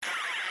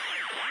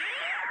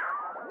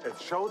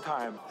It's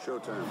showtime.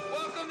 Showtime.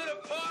 Welcome to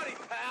the party,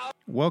 pal.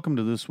 Welcome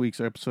to this week's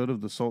episode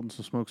of the Sultans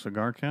to Smoke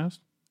Cigar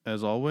Cast.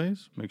 As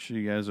always, make sure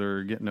you guys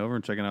are getting over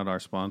and checking out our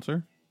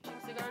sponsor.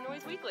 Cigar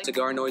Noise Weekly.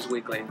 Cigar Noise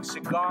Weekly.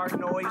 Cigar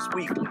Noise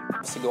Weekly.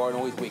 Cigar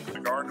Noise Weekly.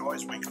 Cigar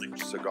Noise Weekly.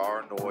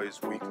 Cigar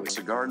Noise Weekly.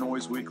 Cigar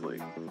Noise Weekly.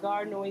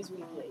 Cigar Noise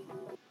Weekly.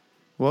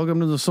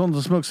 Welcome to the Sultans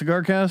to Smoke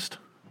Cigar Cast.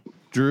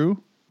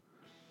 Drew,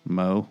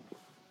 Mo.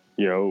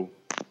 Yo.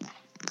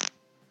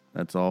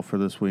 That's all for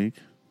this week.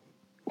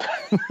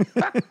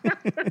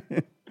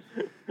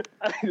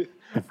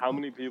 How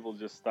many people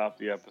just stopped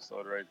the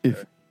episode right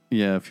there?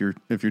 If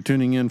you're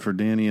tuning in for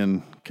Danny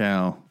and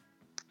Cal,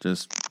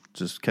 just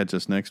catch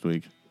us next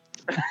week.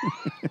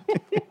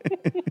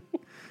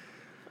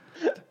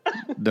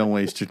 Don't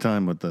waste your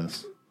time with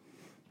this.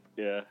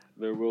 Yeah,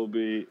 there will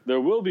be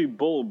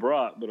bull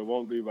brought, but it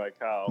won't be by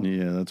Kyle.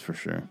 Yeah, that's for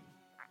sure.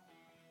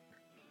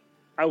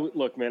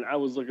 Look, man, I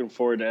was looking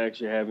forward to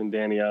actually having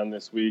Danny on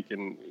this week,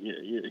 and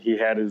he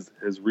had his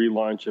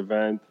relaunch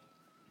event.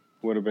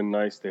 Would have been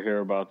nice to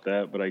hear about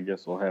that, but I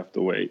guess we'll have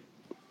to wait.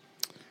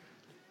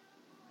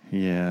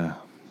 Yeah,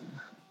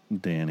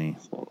 Danny.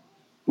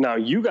 Now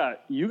you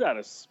got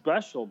a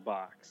special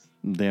box.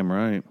 Damn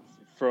right.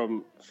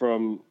 From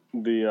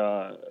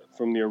the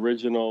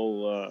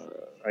original,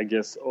 I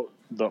guess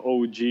the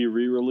OG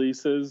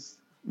re-releases.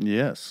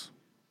 Yes.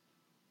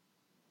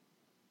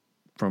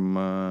 From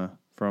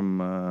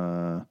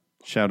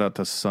shout out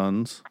to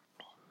Sultans.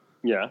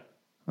 Yeah.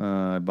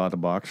 I bought a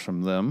box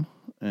from them,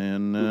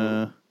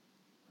 and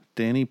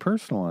Danny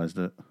personalized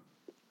it.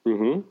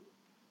 Mm-hmm.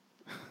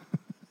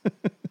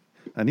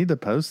 I need to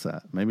post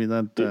that. Maybe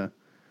that'll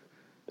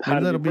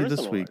be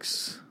this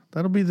week's.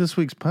 That'll be this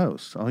week's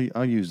post.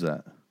 I'll use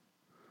that.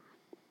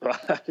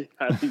 How do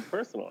you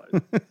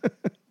personalize?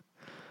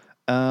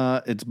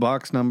 It's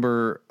box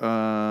number.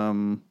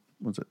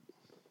 Was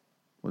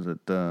it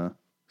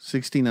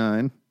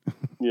 69?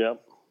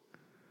 Yep.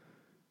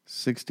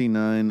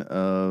 69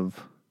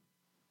 of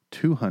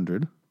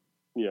 200.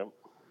 Yep.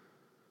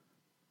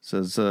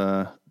 Says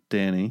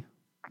Danny,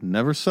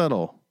 never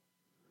settle.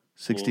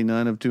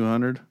 69 of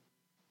 200,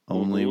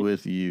 only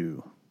with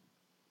you.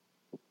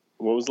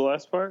 What was the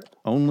last part?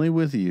 Only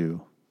with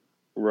you.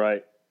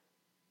 Right.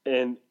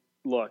 And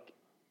look,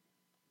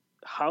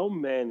 how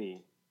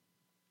many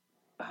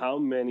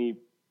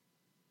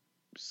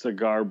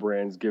cigar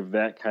brands give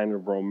that kind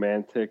of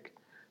romantic,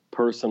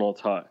 personal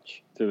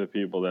touch to the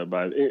people that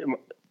buy it,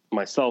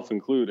 myself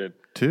included?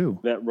 2.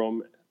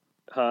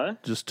 Huh?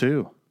 Just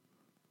 2.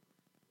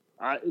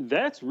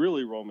 That's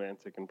really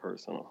romantic and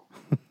personal.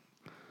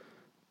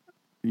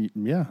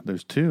 Yeah,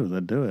 there's 2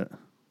 that do it.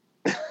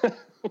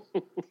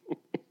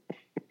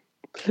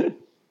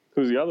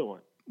 Who's the other one?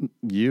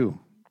 You.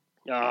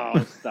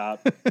 Oh,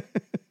 stop.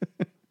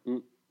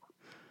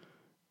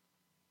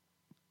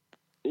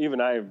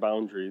 Even I have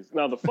boundaries.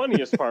 Now, the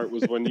funniest part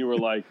was when you were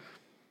like,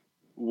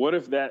 what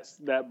if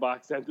that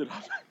box ended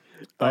up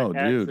by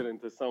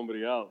accident to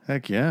somebody else?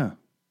 Heck yeah.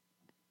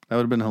 That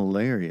would have been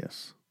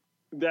hilarious.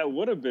 That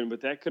would have been,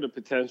 but that could have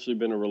potentially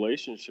been a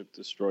relationship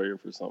destroyer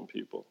for some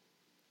people.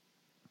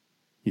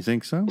 You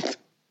think so?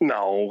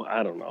 No,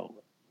 I don't know.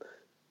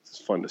 It's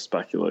fun to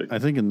speculate. I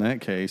think in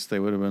that case, they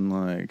would have been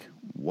like,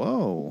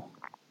 whoa.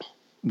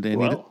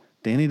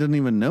 Danny doesn't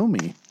even know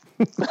me.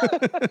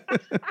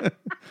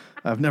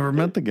 I've never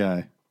met the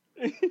guy.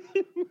 I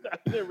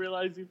didn't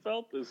realize you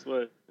felt this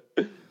way.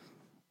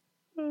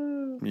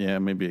 Yeah,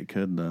 maybe it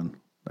could then.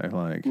 They're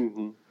like,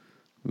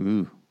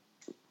 ooh.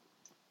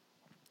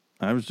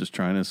 I was just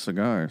trying his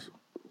cigars.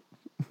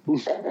 We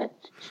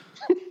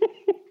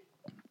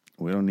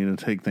don't need to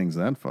take things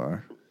that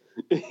far.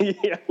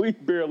 Yeah, we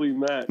barely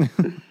met.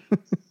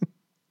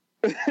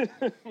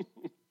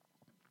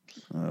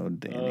 Oh,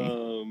 Danny.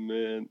 Oh,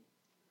 man.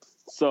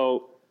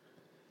 So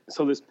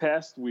this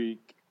past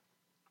week,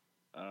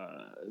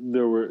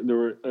 there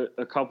were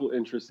a couple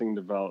interesting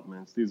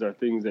developments. These are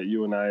things that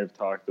you and I have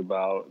talked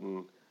about,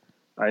 and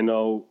I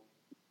know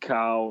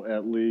Kyle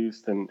at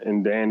least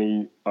and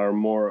Danny are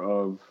more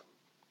of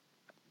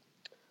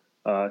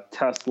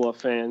Tesla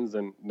fans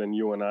than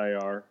you and I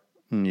are.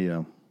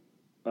 Yeah.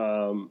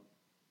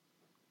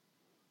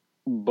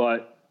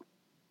 But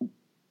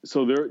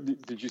so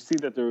did you see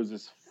that there was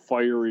this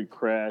fiery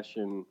crash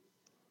in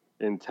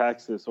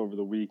Texas over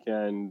the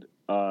weekend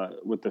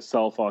with the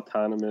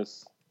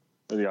autonomous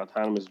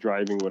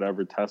driving,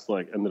 whatever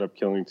Tesla ended up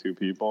killing 2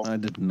 people? I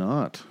did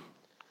not.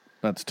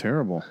 That's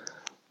terrible.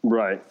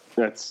 Right.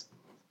 That's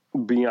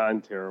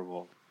beyond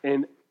terrible.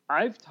 And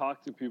I've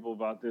talked to people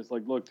about this.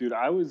 Like, look, dude,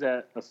 I was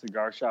at a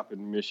cigar shop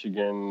in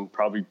Michigan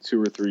probably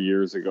 2 or 3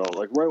 years ago,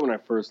 like right when I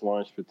first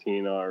launched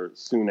Patina or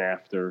soon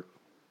after.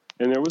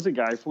 And there was a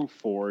guy from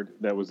Ford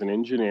that was an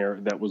engineer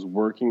that was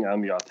working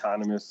on the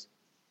autonomous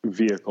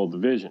vehicle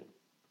division,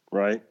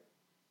 right?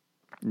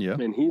 Yeah.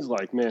 And he's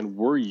like, man,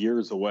 we're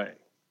years away.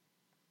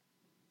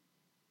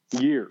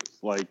 Years,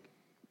 like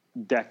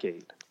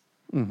decade,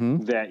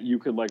 that you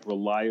could like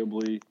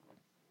reliably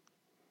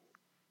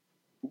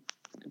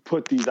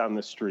put these on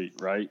the street,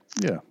 right?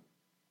 Yeah.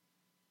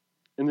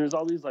 And there's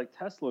all these like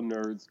Tesla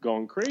nerds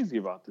going crazy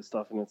about this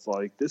stuff. And it's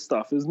like, this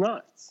stuff is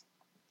nuts.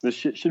 This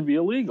shit should be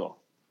illegal.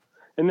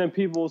 And then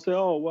people will say,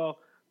 oh, well,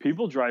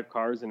 people drive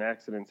cars and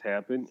accidents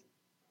happen.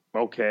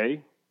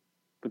 Okay.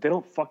 But they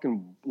don't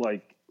fucking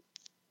like,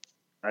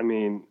 I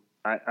mean,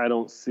 I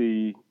don't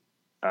see,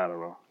 I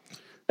don't know.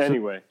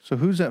 Anyway. So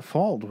who's at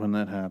fault when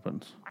that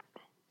happens?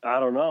 I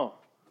don't know.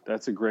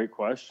 That's a great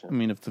question. I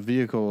mean, if the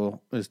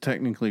vehicle is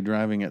technically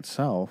driving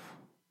itself,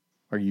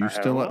 are you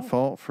still at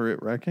fault for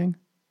it wrecking?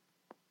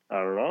 I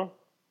don't know.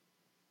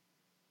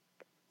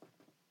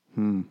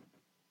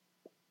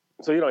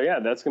 So,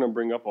 that's going to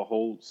bring up a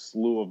whole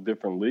slew of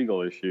different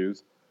legal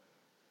issues.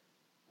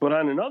 But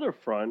on another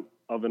front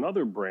of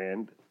another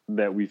brand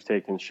that we've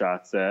taken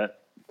shots at,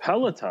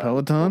 Peloton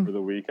over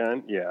the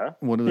weekend. Yeah.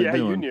 What are they doing?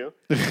 Yeah, you knew.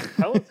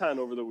 Peloton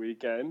over the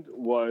weekend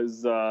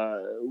was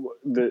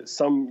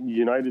some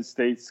United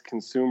States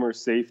consumer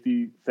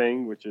safety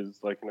thing, which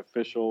is like an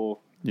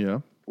official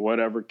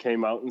whatever,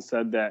 came out and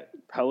said that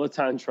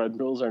Peloton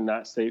treadmills are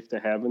not safe to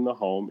have in the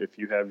home if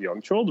you have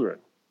young children.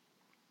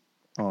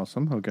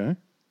 Awesome. Okay.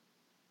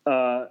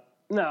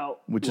 Now,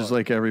 which is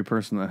like every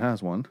person that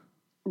has one.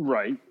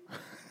 Right.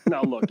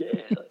 Now, look,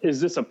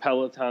 is this a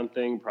Peloton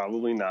thing?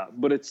 Probably not.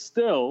 But it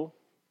still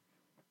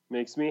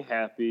makes me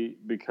happy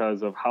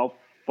because of how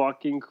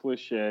fucking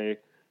cliche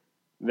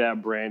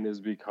that brand has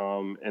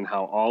become and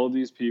how all of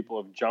these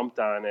people have jumped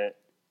on it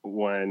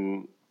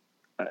when,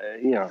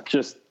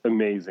 just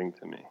amazing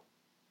to me.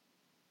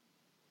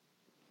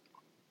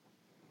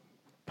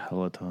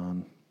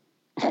 Peloton.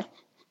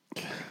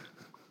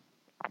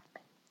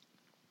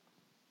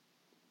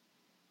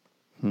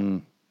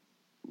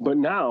 But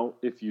now,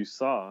 if you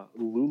saw,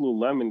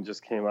 Lululemon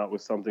just came out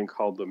with something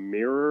called the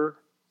Mirror.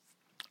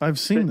 I've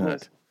seen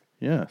Fitness. that.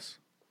 Yes.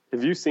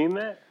 Have you seen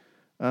that?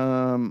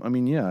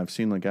 I've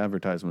seen like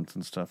advertisements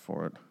and stuff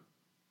for it.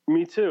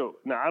 Me too.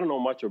 Now, I don't know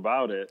much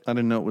about it. I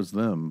didn't know it was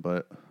them,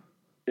 but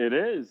it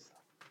is.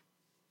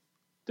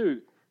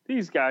 Dude,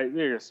 these guys,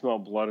 they're going to smell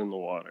blood in the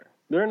water.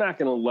 They're not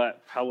going to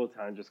let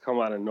Peloton just come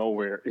out of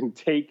nowhere and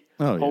take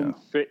home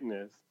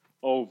fitness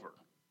over.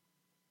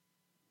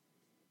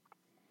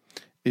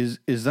 Is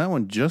that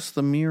one just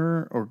the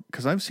mirror? Or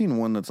because I've seen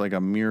one that's like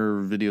a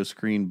mirror video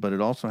screen, but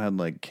it also had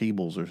like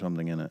cables or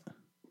something in it.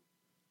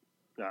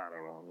 I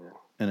don't know,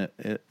 man.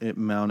 And it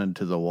mounted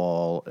to the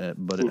wall,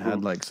 but it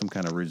had like some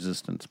kind of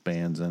resistance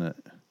bands in it.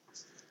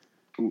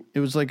 It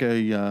was like a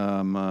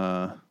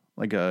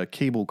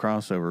cable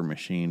crossover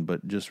machine,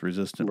 but just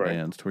resistant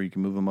bands to where you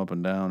can move them up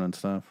and down and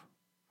stuff.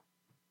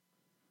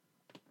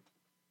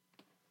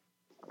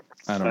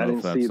 I don't know didn't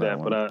if that's see that that,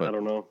 one, but I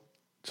don't know.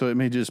 So it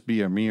may just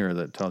be a mirror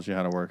that tells you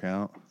how to work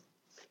out.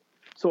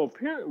 So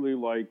apparently,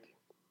 like,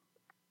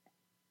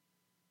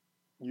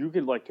 you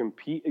could like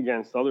compete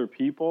against other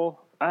people.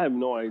 I have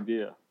no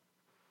idea.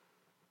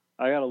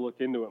 I got to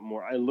look into it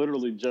more. I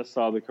literally just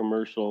saw the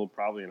commercial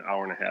probably an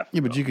hour and a half ago.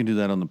 Yeah, but you can do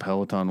that on the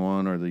Peloton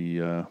one or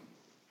the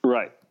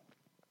right.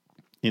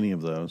 Any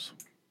of those.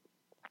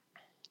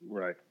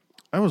 Right.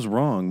 I was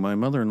wrong. My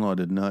mother-in-law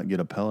did not get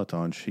a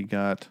Peloton. She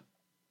got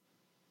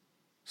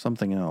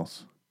something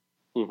else.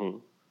 Mm-hmm.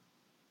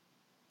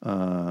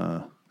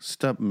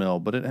 Step mill,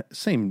 but it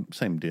same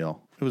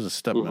deal. It was a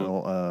step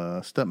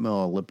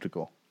mill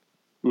elliptical.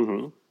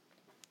 Mm-hmm.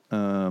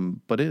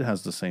 But it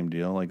has the same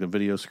deal, like a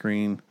video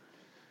screen,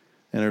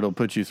 and it'll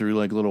put you through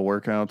like little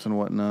workouts and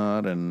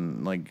whatnot,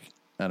 and like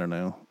I don't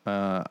know.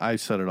 I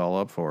set it all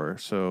up for her,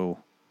 so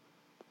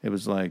it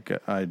was like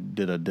I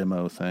did a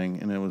demo thing,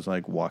 and it was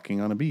like walking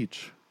on a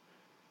beach,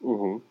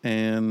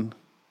 and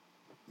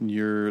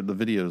the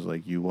video's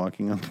like you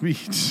walking on the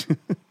beach.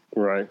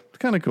 Right. It's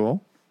kind of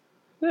cool.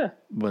 Yeah.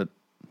 But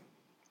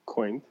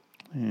quaint.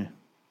 Yeah.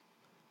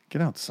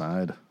 Get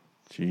outside.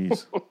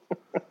 Jeez.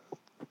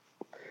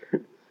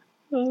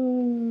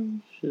 Oh,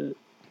 shit.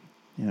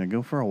 Yeah,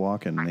 go for a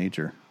walk in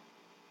nature.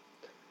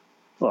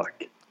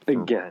 Look,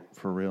 again.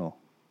 For real.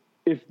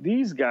 If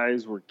these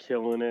guys were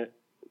killing it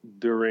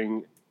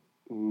during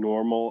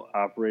normal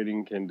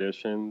operating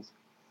conditions,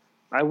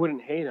 I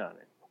wouldn't hate on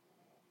it.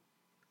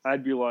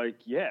 I'd be like,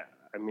 yeah,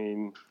 I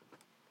mean,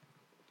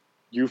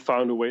 you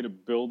found a way to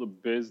build a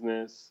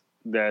business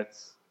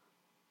that's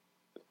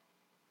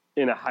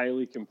in a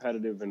highly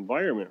competitive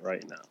environment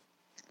right now.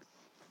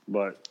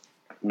 But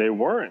they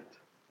weren't.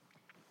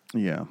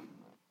 Yeah.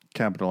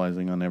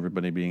 Capitalizing on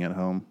everybody being at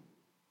home.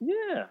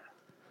 Yeah.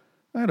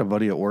 I had a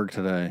buddy at work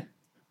today.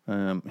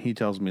 He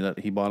tells me that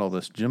he bought all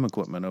this gym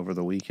equipment over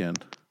the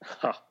weekend.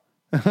 Huh.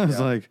 I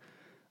was like,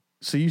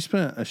 so you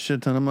spent a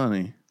shit ton of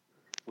money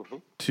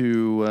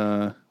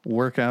to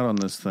work out on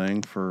this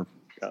thing for,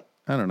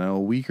 I don't know, a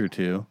week or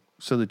two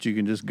so that you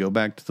can just go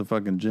back to the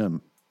fucking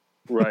gym.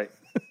 Right.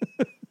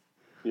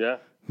 Yeah.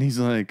 And he's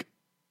like,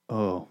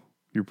 oh,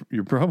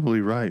 you're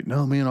probably right.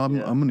 No, man, I'm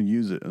going to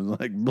use it. I was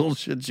like,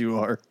 bullshit you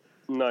are.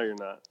 No, you're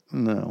not.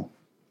 No.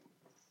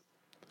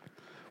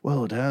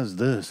 Well, it has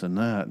this and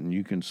that, and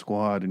you can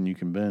squat and you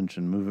can bench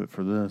and move it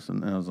for this.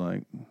 And I was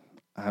like,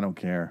 I don't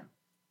care.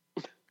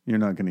 You're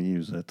not going to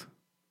use it.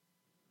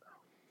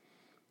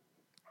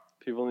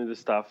 People need to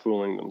stop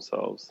fooling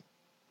themselves.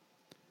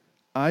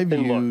 I've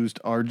And look- used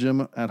our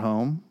gym at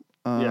home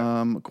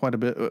quite a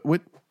bit.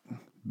 With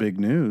big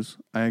news,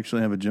 I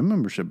actually have a gym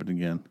membership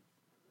again.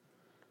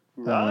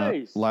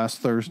 Nice. Last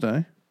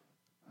Thursday.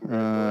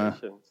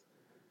 Congratulations.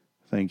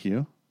 Thank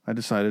you. I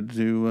decided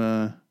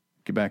to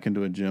get back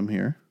into a gym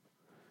here.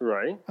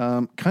 Right.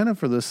 Kind of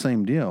for the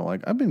same deal.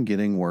 Like, I've been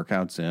getting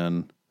workouts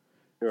in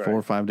Right. 4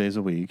 or 5 days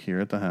a week here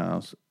at the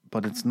house,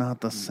 but it's not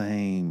the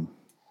same.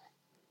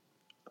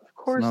 Of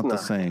course It's not not. the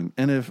same.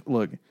 And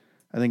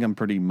I think I'm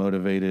pretty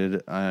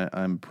motivated.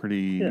 I'm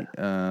pretty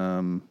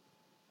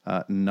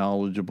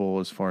knowledgeable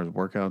as far as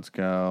workouts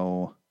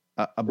go.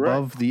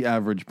 Above the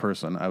average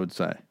person, I would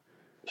say.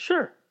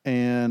 Sure.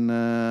 And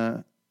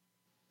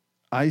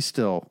I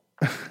still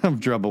have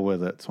trouble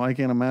with it. So I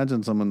can't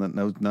imagine someone that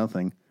knows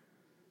nothing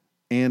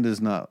and is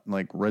not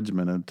like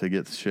regimented to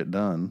get shit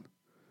done.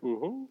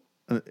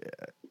 Mm-hmm.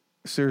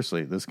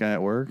 Seriously, this guy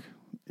at work,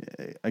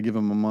 I give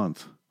him a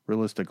month,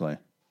 realistically.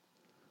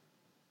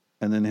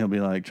 And then he'll be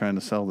like trying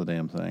to sell the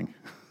damn thing.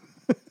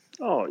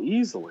 Oh,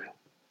 easily.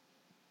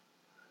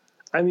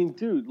 I mean,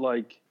 dude,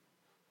 like,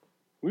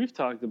 we've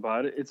talked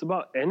about it. It's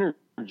about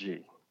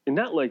energy. And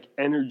not like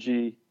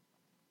energy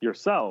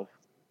yourself,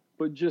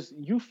 but just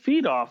you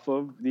feed off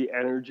of the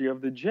energy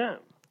of the gym.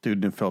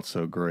 Dude, it felt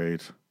so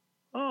great.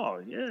 Oh,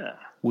 yeah.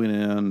 Went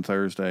in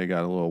Thursday,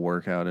 got a little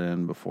workout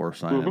in before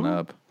signing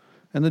up.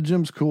 And the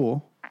gym's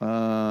cool.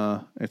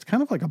 It's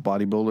kind of like a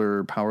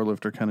bodybuilder,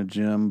 powerlifter kind of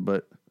gym,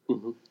 but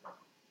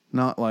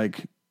not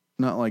like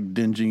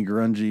dingy,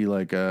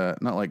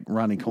 grungy, not like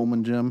Ronnie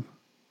Coleman gym.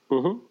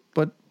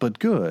 But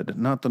good,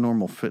 not the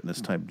normal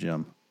fitness type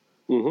gym.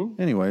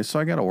 Anyway, so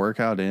I got a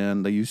workout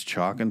in. They use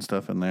chalk and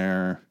stuff in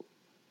there.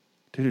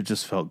 Dude, it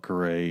just felt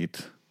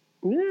great.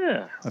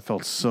 Yeah. I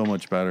felt so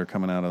much better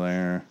coming out of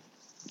there.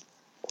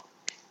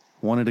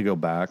 Wanted to go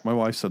back. My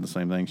wife said the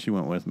same thing. She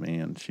went with me,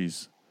 and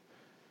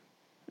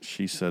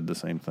she said the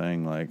same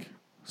thing. Like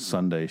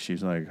Sunday,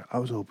 she's like, I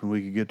was hoping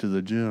we could get to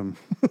the gym.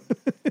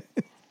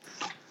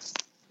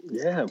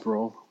 Yeah,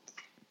 bro.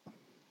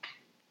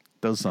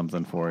 Does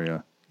something for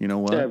you. You know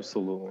what?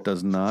 Absolutely.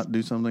 Does not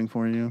do something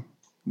for you?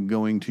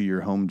 Going to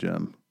your home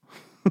gym.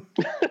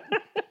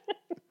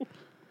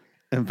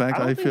 In fact,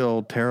 I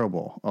feel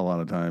terrible a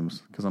lot of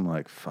times because I'm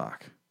like,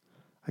 fuck.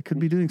 I could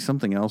be doing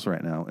something else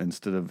right now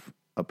instead of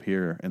up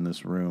here in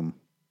this room.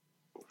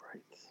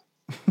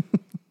 Right.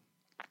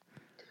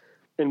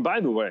 And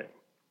by the way,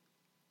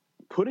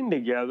 putting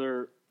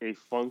together a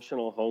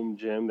functional home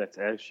gym that's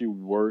actually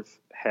worth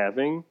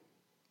having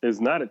is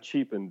not a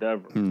cheap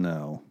endeavor.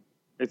 No.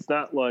 It's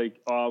not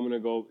like, oh, I'm going to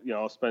go,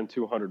 I'll spend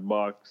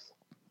 $200.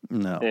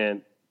 No.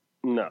 And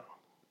no.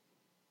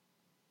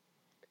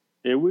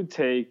 It would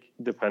take,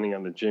 depending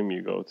on the gym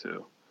you go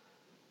to,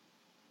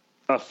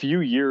 a few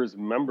years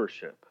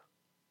membership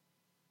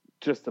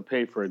just to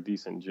pay for a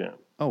decent gym.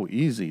 Oh,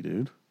 easy,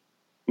 dude.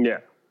 Yeah.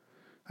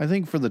 I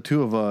think for the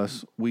two of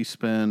us, we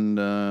spend,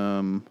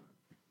 I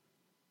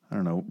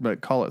don't know,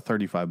 but call it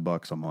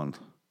 $35 a month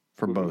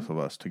for both of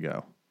us to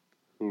go.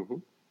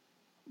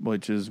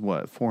 Which is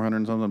what,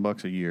 400 something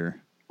bucks a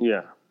year.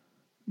 Yeah.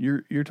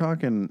 You're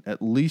talking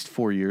at least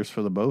 4 years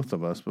for the both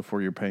of us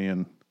before you're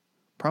paying,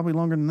 probably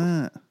longer than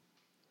that.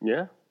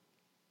 Yeah.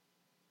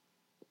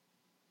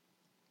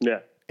 Yeah.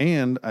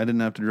 And I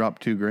didn't have to drop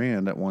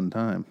 $2,000 at one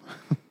time.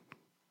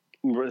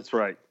 That's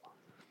right.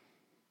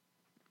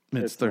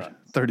 It's nuts.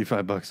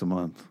 $35 a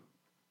month.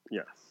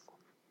 Yes.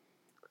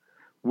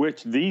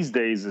 Which these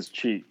days is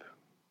cheap.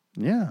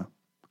 Yeah.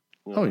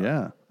 Oh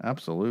yeah,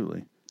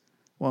 absolutely.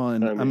 Well,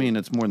 and I mean,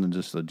 it's more than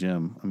just the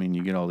gym. I mean,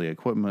 you get all the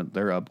equipment,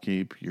 their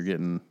upkeep. You're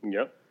getting.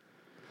 Yep.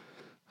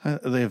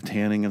 They have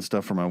tanning and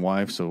stuff for my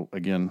wife. So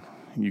again,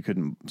 you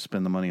couldn't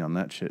spend the money on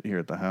that shit here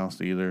at the house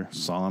either.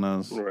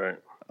 Saunas,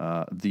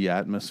 Right. the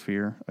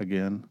atmosphere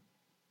again.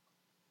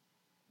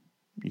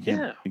 You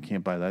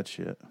can't buy that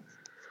shit.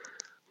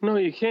 No,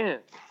 you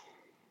can't.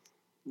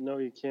 No,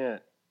 you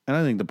can't. And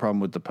I think the problem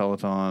with the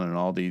Peloton and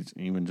all these,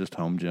 even just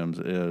home gyms,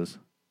 is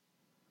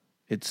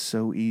it's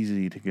so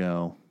easy to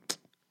go,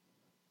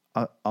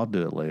 I'll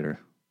do it later.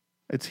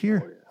 It's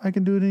here. Oh, yeah. I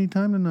can do it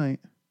anytime tonight.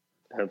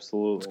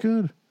 Absolutely. It's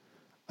good.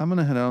 I'm going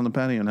to head out on the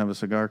patio and have a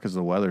cigar because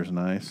the weather's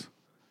nice.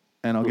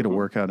 And I'll get a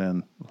workout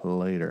in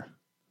later.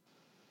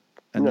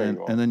 And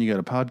then you got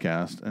a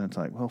podcast, and it's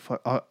like, well,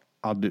 fuck,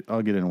 I'll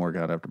get in a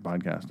workout after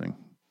podcasting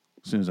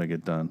as soon as I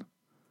get done.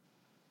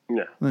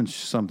 Yeah. And then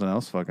something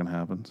else fucking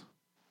happens.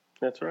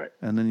 That's right.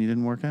 And then you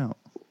didn't work out.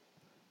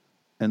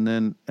 And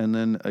then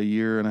a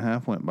year and a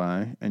half went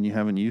by, and you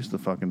haven't used the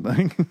fucking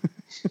thing.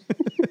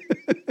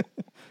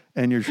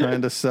 And you're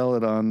trying to sell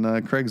it on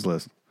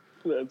Craigslist.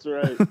 That's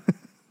right.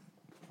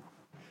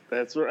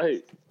 That's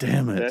right.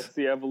 Damn it. That's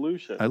the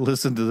evolution. I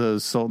listened to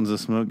those Sultans of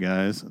Smoke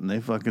guys, and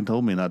they fucking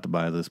told me not to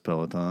buy this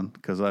Peloton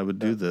because I would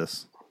do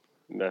this.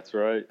 That's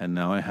right. And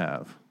now I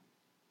have.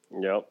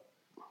 Yep.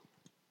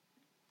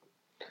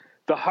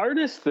 The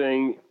hardest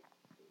thing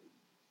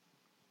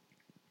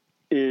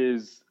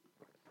is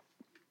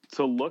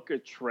to look a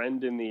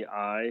trend in the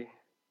eye,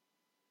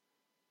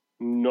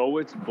 know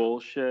it's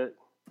bullshit,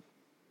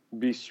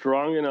 be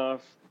strong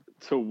enough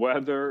to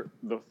weather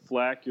the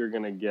flack you're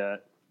going to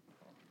get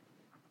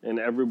and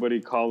everybody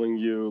calling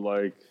you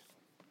like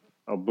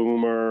a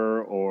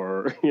boomer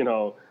or,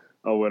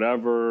 or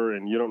whatever,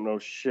 and you don't know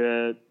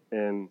shit,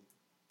 and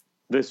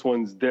this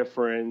one's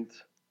different.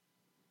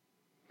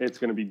 It's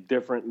going to be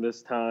different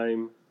this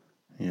time.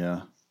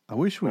 Yeah. I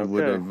wish we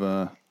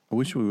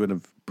would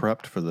have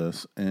prepped for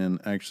this and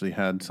actually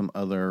had some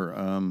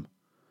other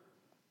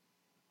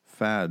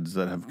fads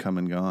that have come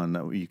and gone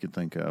that you could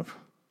think of.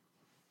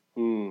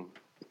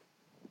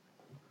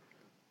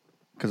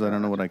 Because I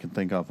don't know what I can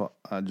think of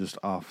just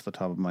off the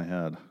top of my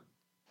head.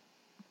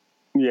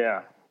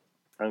 Yeah.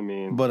 I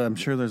mean... But I'm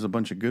sure there's a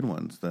bunch of good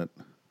ones that...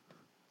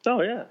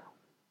 Oh, yeah.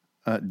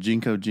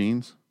 Jinko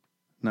jeans.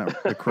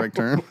 Not the correct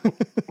term.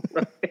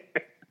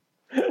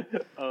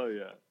 Oh,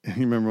 yeah.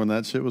 You remember when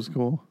that shit was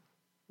cool?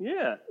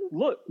 Yeah.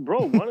 Look,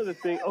 bro, one of the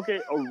things... Okay,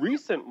 a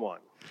recent one.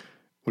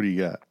 What do you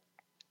got?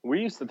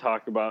 We used to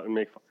talk about and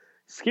make fun.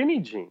 Skinny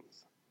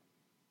jeans.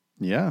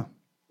 Yeah.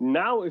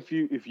 Now, if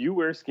you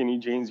wear skinny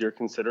jeans, you're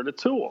considered a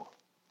tool.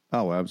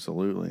 Oh,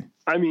 absolutely.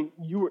 I mean,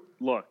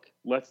 look,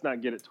 let's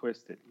not get it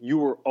twisted. You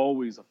were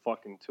always a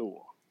fucking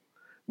tool.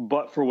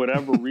 But for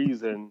whatever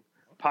reason,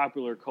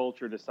 popular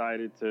culture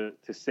decided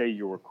to say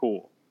you were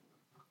cool.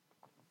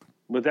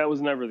 But that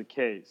was never the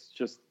case,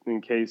 just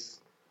in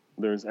case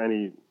there's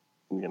any,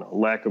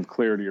 lack of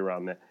clarity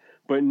around that.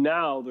 But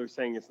now they're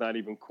saying it's not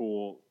even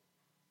cool.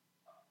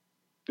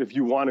 If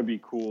you want to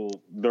be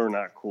cool, they're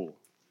not cool.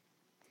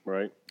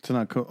 Right? It's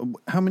not cool.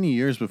 How many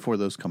years before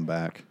those come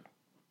back?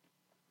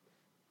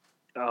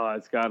 Oh,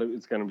 it's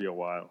going to be a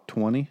while.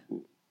 20?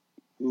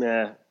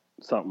 Nah,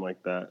 something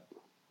like that.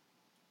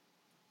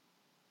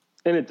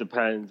 And it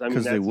depends. I mean,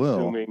 because they will.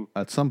 Assuming...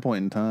 At some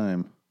point in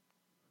time,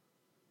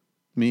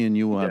 me and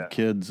you will have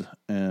kids,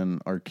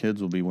 and our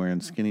kids will be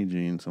wearing skinny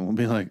jeans, and we'll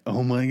be like,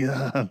 oh my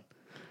God.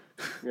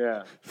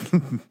 Yeah.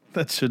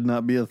 That should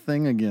not be a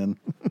thing again.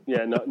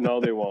 Yeah, no,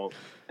 they won't.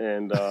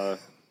 And,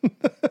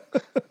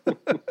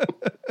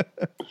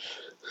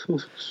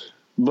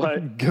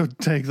 but go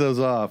take those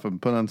off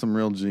and put on some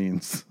real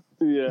jeans.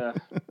 Yeah.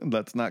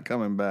 That's not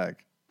coming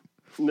back.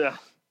 No.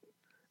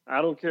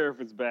 I don't care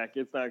if it's back.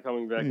 It's not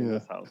coming back in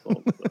this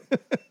household.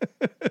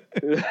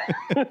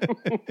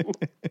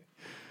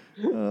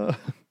 So.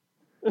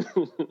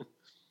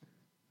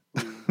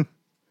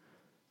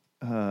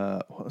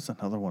 What was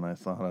another one I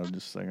thought of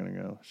just a second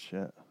ago?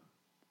 Shit.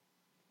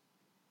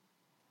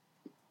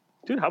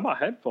 Dude, how about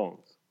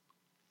headphones?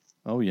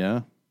 Oh,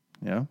 yeah.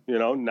 Yeah.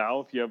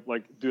 Now if you have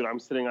dude, I'm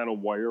sitting on a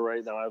wire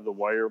right now. I have the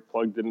wire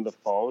plugged into the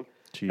phone.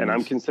 Jeez. And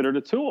I'm considered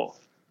a tool.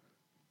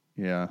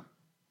 Yeah.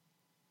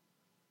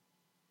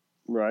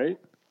 Right?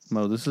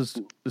 Mo, this is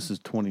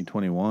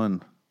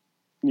 2021.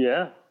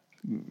 Yeah.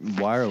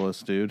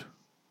 Wireless, dude.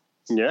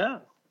 Yeah.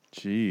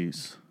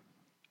 Jeez.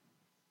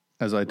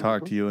 As I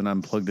talk to you and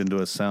I'm plugged into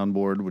a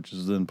soundboard, which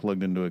is then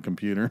plugged into a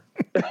computer.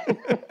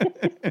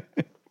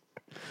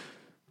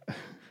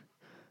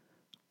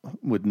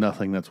 With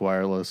nothing that's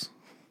wireless.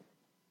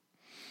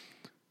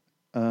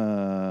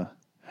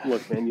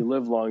 Look, man, you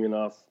live long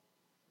enough.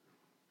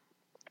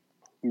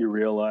 You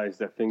realize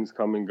that things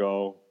come and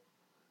go.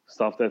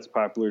 Stuff that's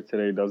popular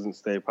today doesn't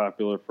stay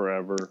popular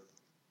forever.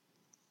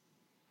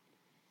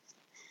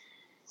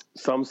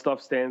 Some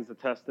stuff stands the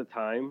test of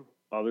time.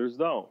 Others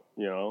don't,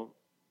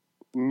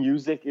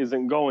 Music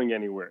isn't going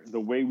anywhere. The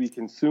way we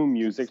consume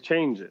music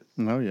changes.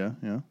 Oh, yeah,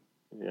 yeah.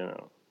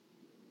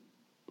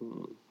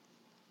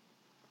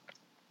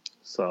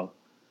 So,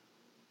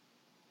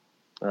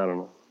 I don't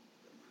know.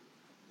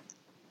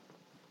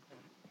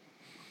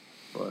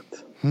 But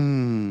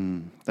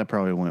that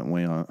probably went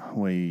way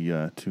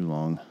too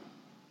long.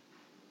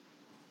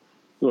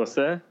 What's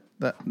that?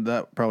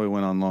 That probably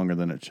went on longer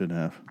than it should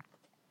have.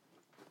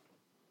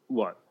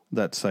 What?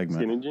 That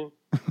segment. Skinny jean?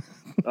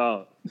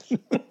 Oh.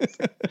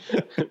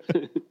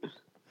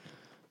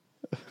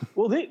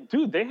 Well,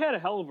 they had a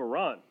hell of a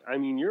run. I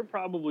mean, you're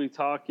probably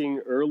talking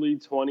early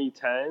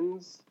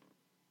 2010s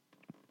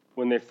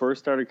when they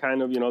first started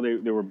kind of,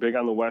 they were big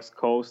on the West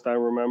Coast, I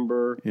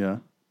remember. Yeah.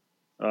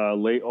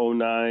 Late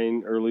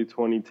 2009, early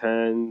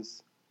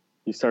 2010s.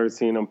 You started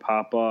seeing them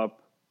pop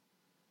up.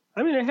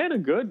 I mean, it had a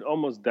good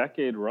almost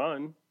decade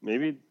run.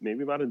 Maybe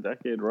about a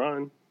decade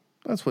run.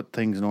 That's what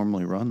things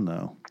normally run,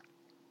 though.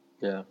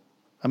 Yeah.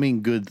 I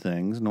mean, good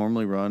things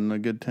normally run a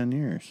good 10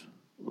 years.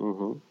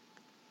 Mm-hmm.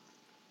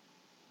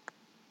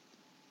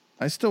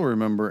 I still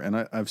remember,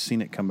 and I've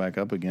seen it come back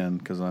up again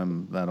because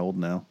I'm that old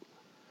now.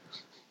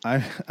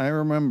 I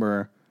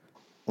remember,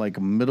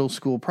 middle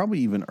school, probably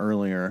even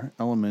earlier,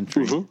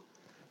 elementary. Mm-hmm.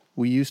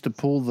 We used to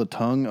pull the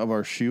tongue of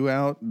our shoe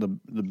out, the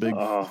big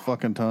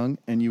fucking tongue,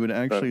 and you would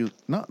actually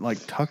not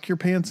tuck your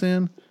pants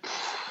in,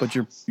 but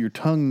your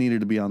tongue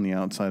needed to be on the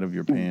outside of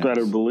your pants.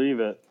 Better believe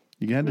it.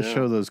 You had to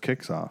show those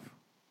kicks off.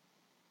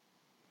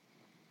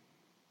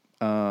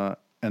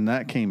 And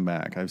that came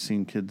back. I've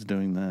seen kids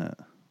doing that.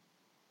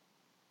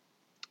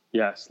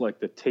 Yes,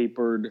 the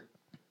tapered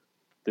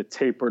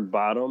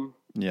bottom.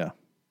 Yeah.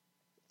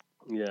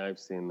 Yeah, I've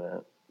seen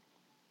that.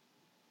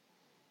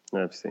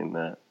 I've seen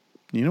that.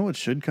 You know what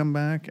should come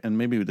back? And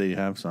maybe they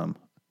have some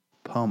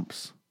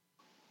pumps.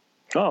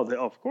 Oh,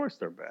 of course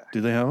they're back.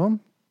 Do they have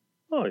them?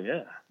 Oh,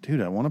 yeah.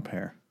 Dude, I want a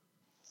pair.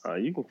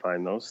 You can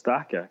find those.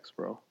 StockX,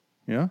 bro.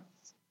 Yeah?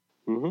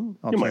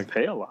 Mm-hmm. You might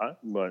pay a lot,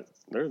 but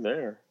they're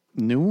there.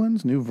 New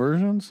ones? New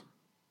versions?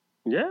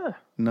 Yeah.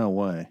 No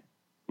way.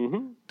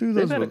 Mm-hmm. Dude,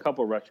 they've had a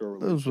couple retro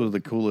releases. Those were the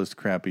coolest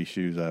crappy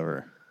shoes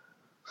ever.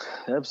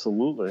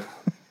 Absolutely.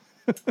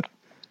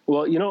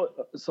 Well,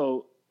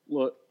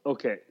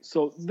 okay.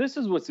 So this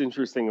is what's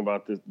interesting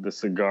about the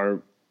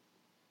cigar.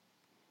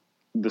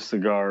 The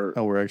cigar.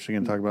 Oh, we're actually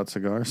going to talk about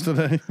cigars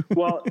today?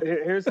 Well,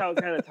 here's how it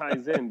kind of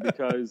ties in,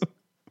 because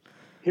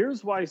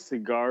here's why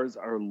cigars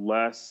are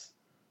less,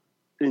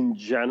 in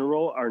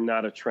general, are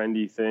not a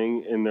trendy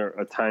thing, and they're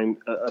a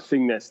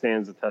thing that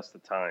stands the test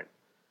of time.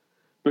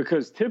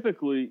 Because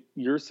typically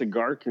your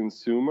cigar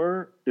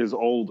consumer is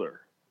older.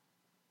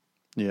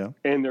 Yeah.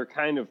 And they're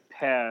kind of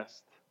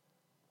past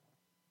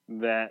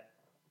that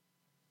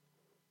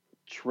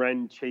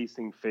trend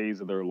chasing phase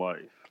of their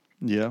life.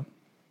 Yeah.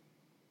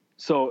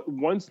 So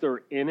once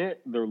they're in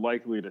it, they're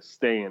likely to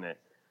stay in it.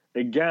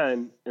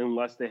 Again,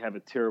 unless they have a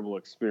terrible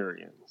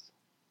experience.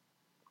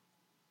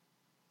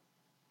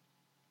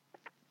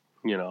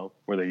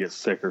 Where they get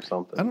sick or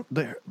something.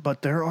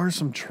 But there are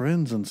some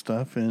trends and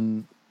stuff.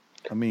 And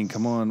I mean,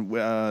 come on.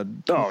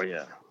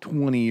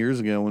 20 years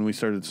ago when we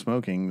started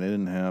smoking, they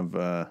didn't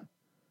have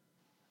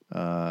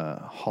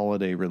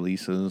holiday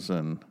releases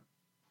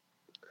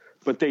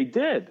But they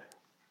did.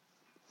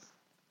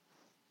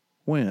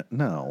 When?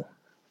 No.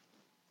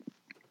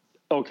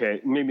 Okay,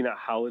 maybe not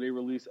holiday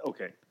release.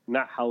 Okay,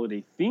 not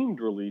holiday themed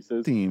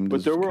releases.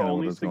 But there were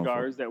only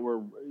cigars that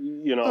were,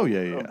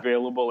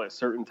 available at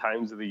certain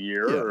times of the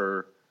year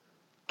or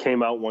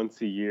came out once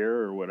a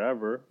year or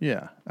whatever.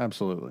 Yeah,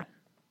 absolutely.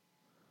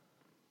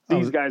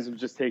 These guys have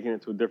just taken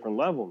it to a different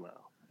level now.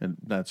 And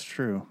that's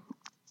true.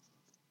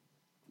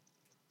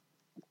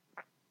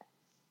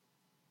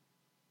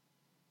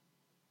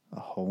 A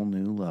whole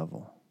new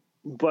level.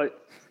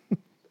 But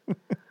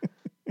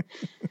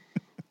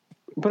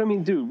I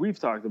mean, dude, we've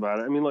talked about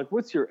it. I mean, like,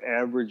 what's your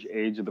average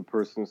age of the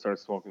person who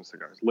starts smoking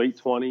cigars? Late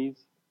 20s?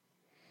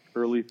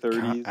 Early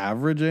 30s?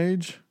 Average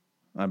age?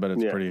 I bet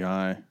it's pretty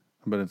high.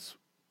 I bet it's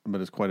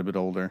quite a bit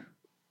older.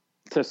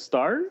 To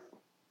start?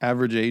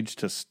 Average age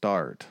to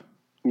start.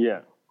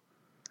 Yeah.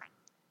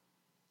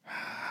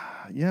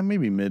 Yeah,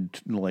 maybe mid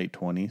to late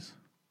 20s.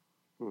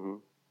 Mm-hmm.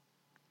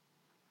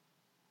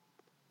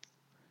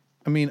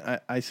 I mean,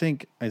 I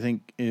think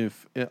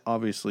if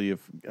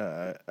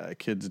a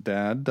kid's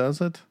dad does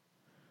it,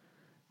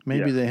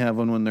 maybe they have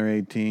one when they're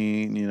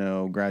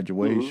 18,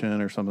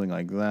 graduation or something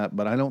like that.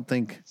 But I don't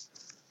think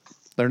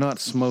they're not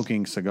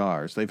smoking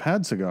cigars. They've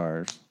had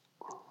cigars,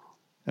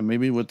 and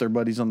maybe with their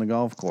buddies on the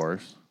golf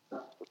course,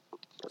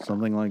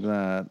 something like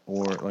that,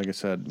 or like I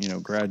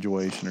said,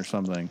 graduation or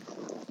something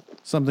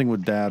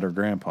with dad or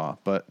grandpa.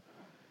 But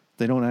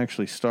they don't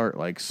actually start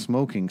like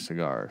smoking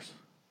cigars,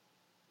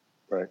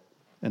 right?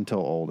 Until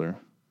older.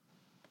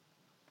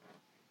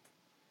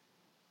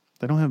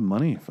 They don't have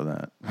money for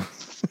that.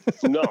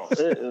 No,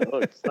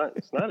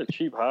 it's not a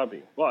cheap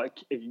hobby. Well, I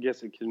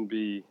guess it can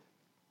be,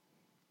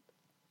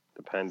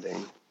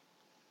 depending.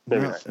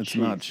 No, it's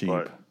not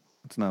cheap.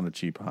 It's not a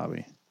cheap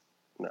hobby.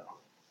 No.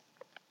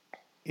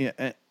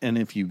 Yeah, and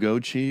if you go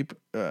cheap,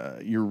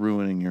 you're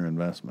ruining your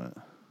investment.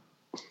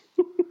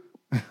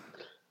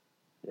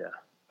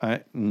 Yeah.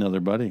 Another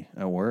buddy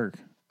at work,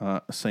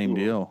 same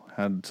deal,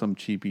 had some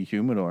cheapy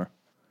humidor.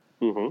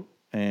 Mm-hmm.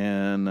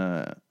 And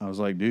I was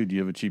like, dude, do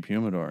you have a cheap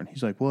humidor? And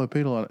he's like, well, I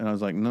paid a lot. And I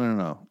was like,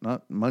 no,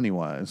 not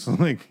money-wise.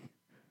 Like,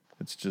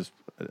 it's just,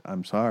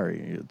 I'm sorry.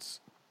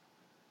 It's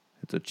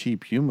a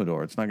cheap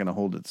humidor. It's not going to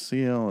hold its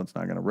seal. It's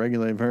not going to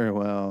regulate very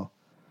well.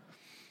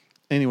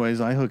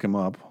 Anyways, I hook him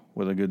up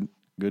with a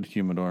good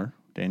humidor.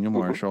 Daniel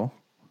Marshall.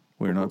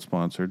 We're not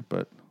sponsored,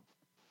 but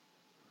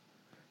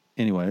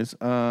anyways.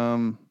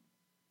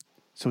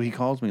 So he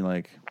calls me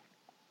like,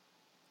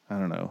 I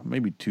don't know,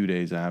 maybe 2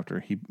 days after.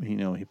 He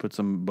put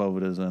some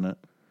Bovedas in it.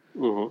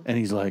 Mm-hmm. And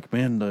he's like,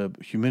 man, the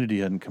humidity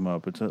hadn't come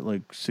up. It's at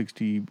like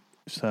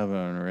 67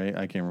 or 8. I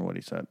can't remember what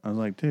he said. I was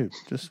like, dude,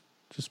 just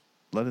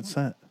let it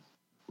set.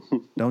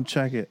 Don't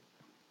check it.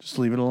 Just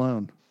leave it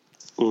alone.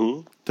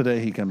 Mm-hmm.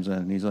 Today he comes in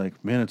and he's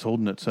like, man, it's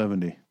holding at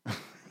 70.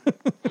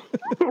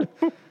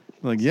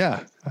 Like,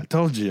 yeah, I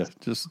told you.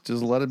 Just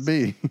let it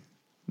be.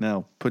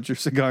 Now, put your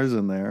cigars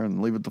in there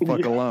and leave it the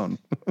fuck alone.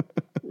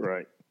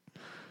 Right.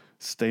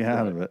 Stay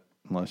out of it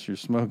unless you're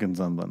smoking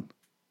something.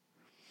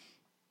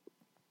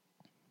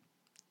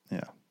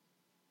 Yeah.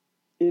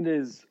 It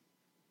is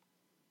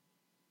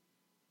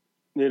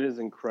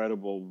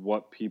incredible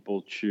what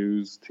people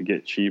choose to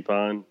get cheap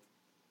on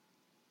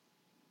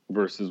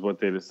versus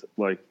what they just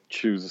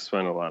choose to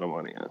spend a lot of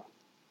money on.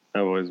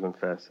 I've always been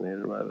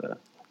fascinated by that.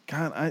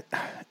 God,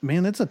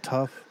 it's a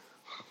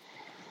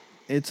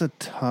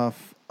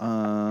tough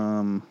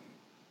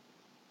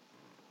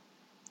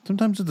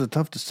sometimes it's a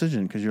tough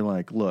decision because you're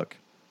like, look,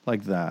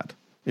 like that.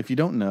 If you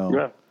don't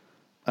know,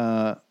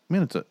 I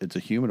mean, it's a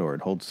humidor.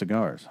 It holds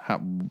cigars.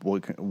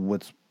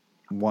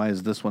 Why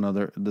is this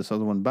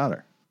other one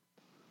better?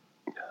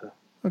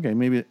 Okay,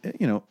 maybe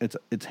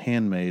it's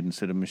handmade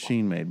instead of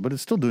machine made, but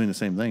it's still doing the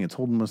same thing. It's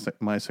holding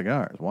my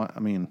cigars. Why?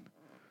 I mean,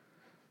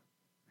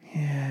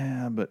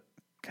 yeah, but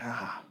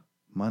God,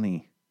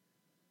 money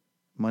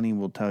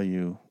will tell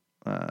you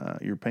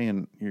you're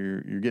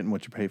getting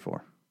what you pay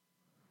for.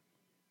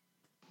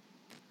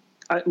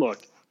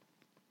 Look,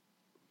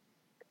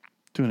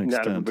 to an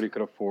extent, not everybody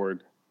could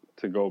afford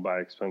to go buy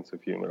expensive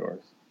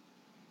humidors.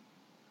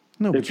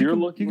 No, but you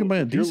can buy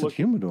a if you're decent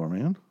humidor,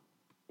 man.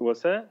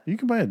 What's that? You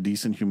can buy a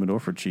decent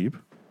humidor for cheap.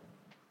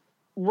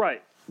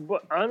 Right.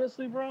 But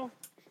honestly, bro,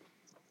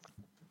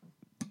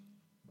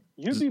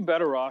 you'd be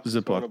better off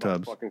Ziploc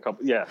tubs.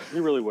 Yeah,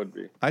 you really would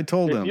be. I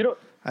told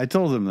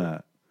him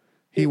that.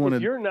 He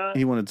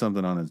wanted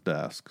something on his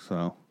desk,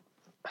 so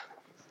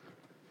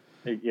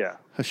yeah.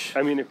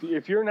 I mean,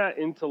 if you're not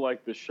into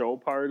like the show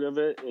part of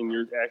it and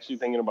you're actually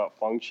thinking about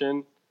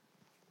function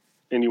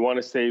and you want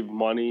to save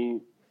money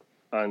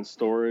on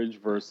storage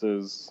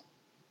versus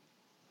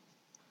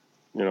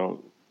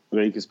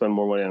they can spend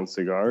more money on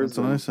cigars. That's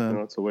what I said.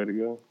 That's a way to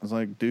go. I was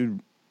like,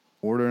 dude,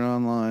 order it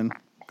online.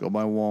 Go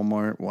by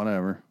Walmart,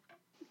 whatever.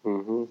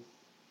 Mm-hmm.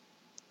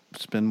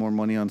 Spend more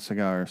money on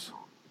cigars.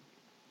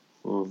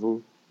 Mm-hmm.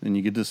 And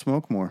you get to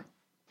smoke more.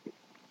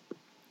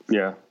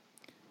 Yeah.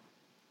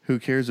 Who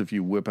cares if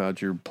you whip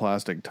out your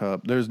plastic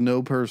tub? There's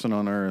no person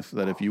on earth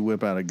that if you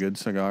whip out a good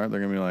cigar,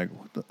 they're going to be like,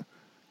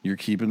 you're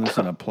keeping this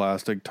in a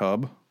plastic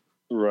tub?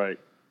 Right.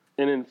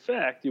 And in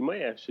fact, you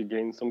might actually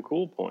gain some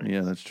cool points.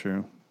 Yeah, that's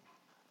true.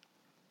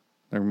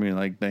 They're going to be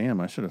like,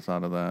 damn, I should have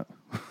thought of that.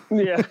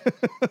 Yeah.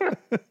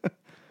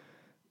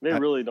 They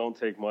really don't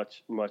take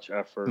much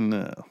effort.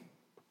 No.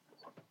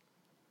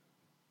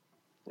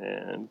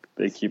 And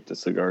they keep the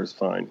cigars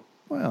fine.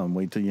 Well, and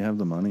wait till you have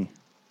the money.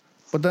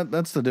 But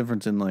that's the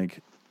difference in like,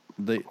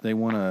 they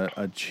want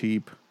a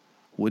cheap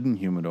wooden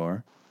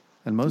humidor.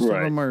 And most of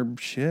them are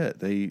shit.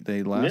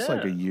 They last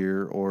like a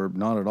year or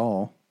not at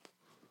all.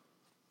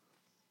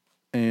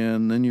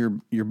 And then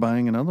you're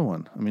buying another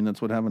one. I mean,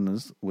 that's what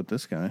happened with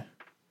this guy.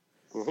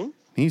 Mm-hmm.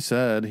 He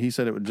said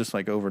it was just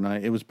like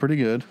overnight. It was pretty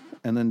good,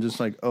 and then just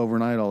like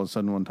overnight, all of a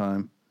sudden one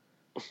time,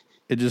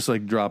 it just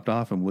like dropped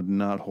off and would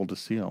not hold a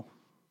seal.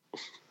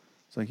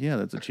 It's like, yeah,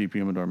 that's a cheap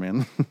humidor,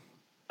 man.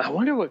 I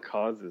wonder what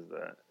causes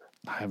that.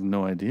 I have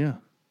no idea.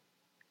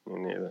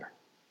 Me neither.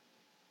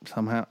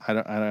 Somehow, I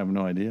have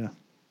no idea.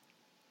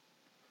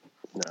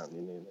 No,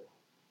 me neither.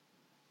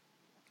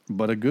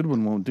 But a good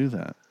one won't do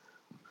that.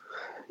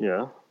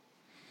 Yeah.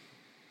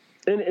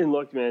 And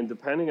look, man,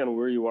 depending on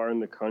where you are in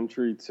the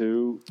country,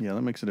 too. Yeah,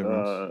 that makes a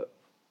difference.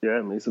 Yeah,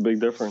 it makes a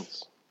big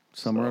difference.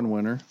 Summer and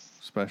winter,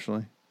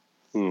 especially.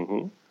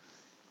 Mm-hmm.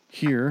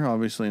 Here,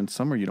 obviously, in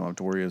summer, you don't have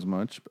to worry as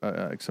much,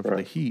 except for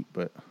the heat,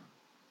 but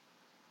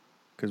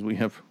because we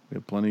have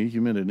plenty of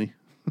humidity.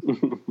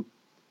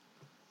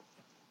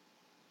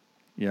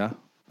 Yeah,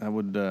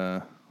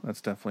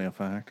 that's definitely a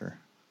factor.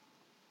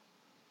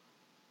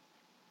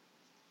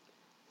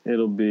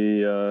 It'll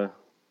be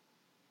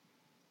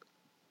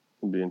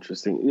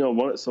interesting.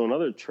 So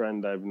another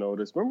trend I've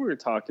noticed. Remember we were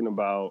talking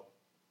about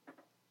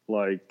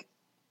like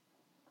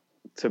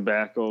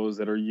tobaccos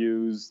that are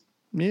used.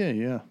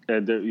 Yeah.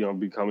 And they're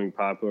becoming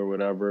popular or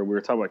whatever. We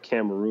were talking about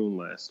Cameroon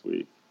last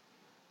week,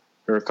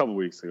 or a couple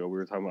weeks ago. We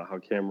were talking about how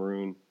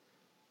Cameroon,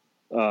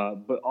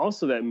 but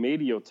also that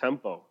Medio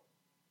Tempo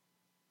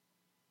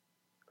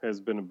has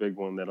been a big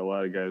one that a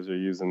lot of guys are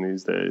using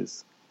these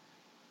days.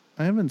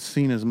 I haven't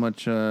seen as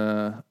much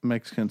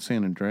Mexican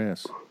San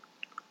Andreas.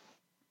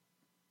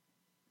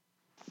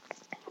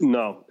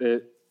 No,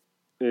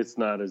 it's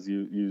not as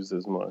used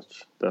as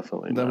much.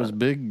 Definitely that not. Was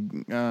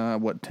big,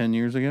 10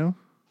 years ago?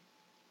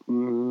 A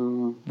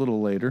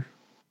little later.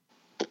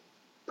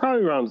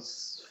 Probably around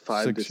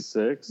 5 to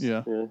 6.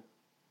 Yeah.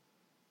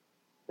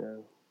 Yeah.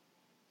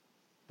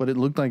 But it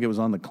looked like it was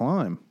on the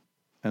climb.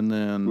 And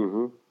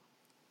then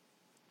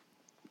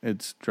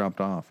it's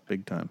dropped off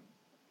big time.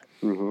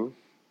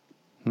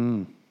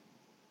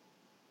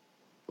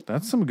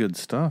 That's some good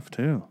stuff,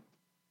 too.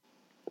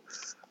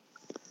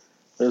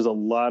 There's a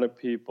lot of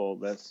people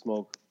that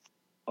smoke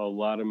a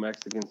lot of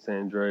Mexican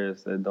San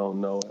Andreas that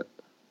don't know it.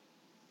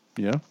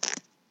 Yeah.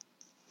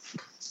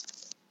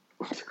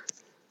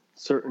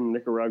 Certain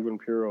Nicaraguan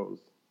puros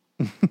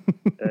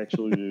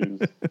actually use.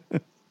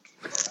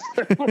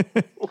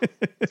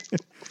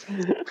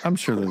 I'm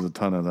sure there's a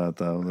ton of that,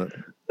 though.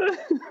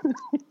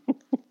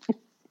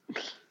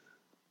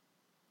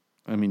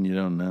 I mean, you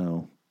don't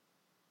know.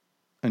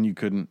 And you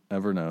couldn't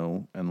ever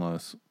know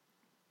unless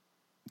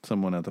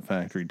someone at the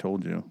factory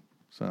told you.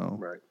 So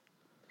right.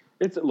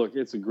 It's a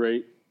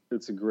great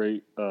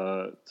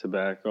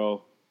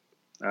tobacco.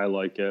 I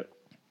like it.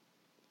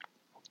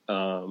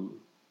 But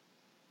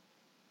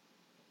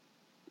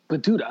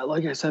dude,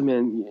 like I said,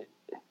 man,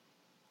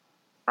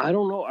 I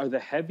don't know. Are the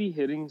heavy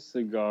hitting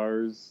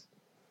cigars?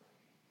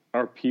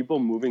 Are people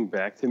moving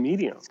back to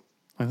medium?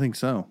 I think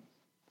so.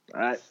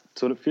 That's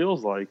what it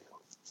feels like.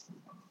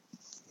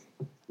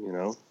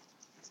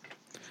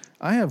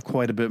 I have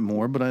quite a bit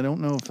more, but I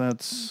don't know if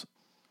that's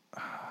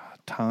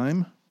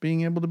time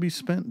being able to be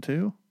spent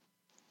too.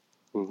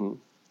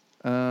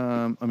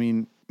 I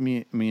mean,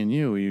 me and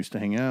you, we used to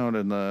hang out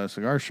in the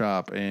cigar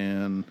shop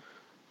and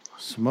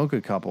smoke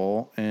a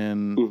couple,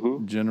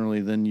 and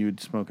generally then you'd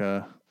smoke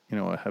a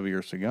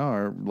heavier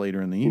cigar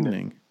later in the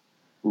evening.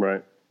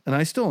 Right. And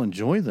I still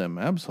enjoy them,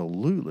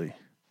 absolutely.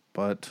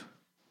 But,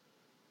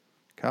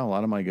 God, a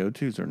lot of my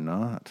go-tos are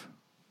not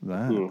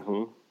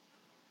that.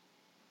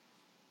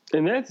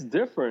 And that's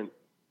different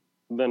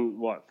than,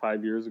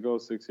 5 years ago,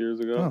 6 years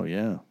ago? Oh,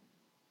 yeah.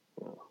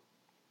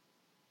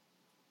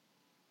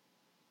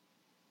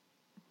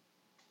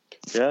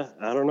 Yeah,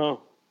 I don't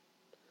know.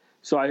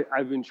 So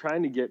I've been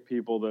trying to get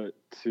people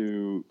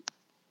to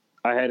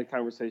I had a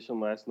conversation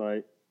last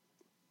night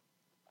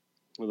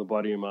with a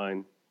buddy of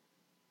mine,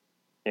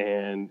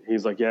 and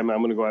he's like, yeah, man,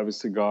 I'm going to go have a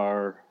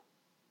cigar,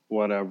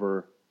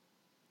 whatever.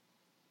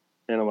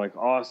 And I'm like,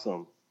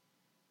 awesome.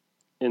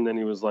 And then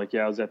he was like,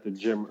 yeah, I was at the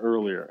gym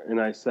earlier. And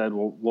I said,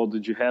 well,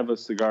 did you have a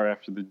cigar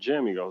after the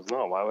gym? He goes,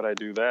 no, why would I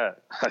do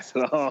that? I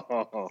said,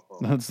 oh.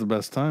 That's the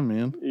best time,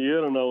 man. You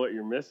don't know what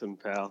you're missing,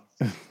 pal.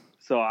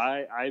 So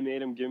I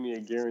made him give me a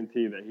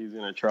guarantee that he's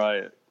going to try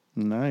it.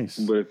 Nice.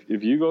 But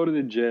if you go to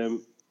the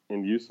gym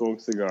and you smoke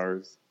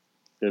cigars,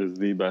 it is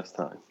the best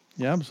time.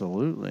 Yeah,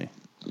 absolutely.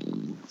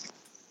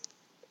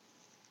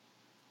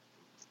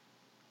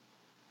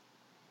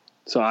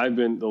 So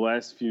the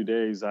last few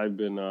days, I've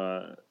been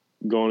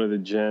going to the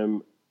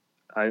gym.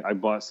 I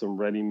bought some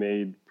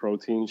ready-made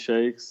protein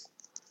shakes.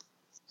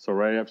 So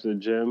right after the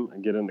gym, I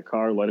get in the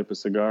car, light up a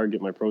cigar,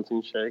 get my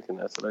protein shake, and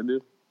that's what I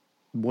do.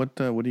 What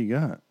do you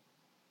got?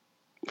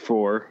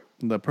 For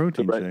the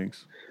protein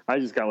shakes? I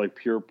just got like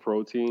pure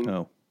protein.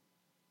 Oh.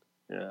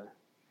 Yeah.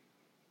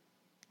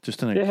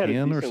 Just in a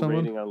can or something?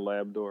 Rating on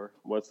Labdoor.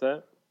 What's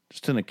that?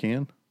 Just in a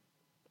can?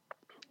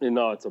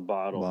 No, it's a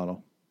bottle.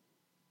 Bottle.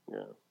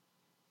 Yeah.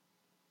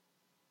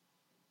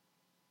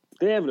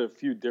 They have it a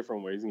few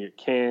different ways. You can get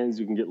cans.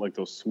 You can get like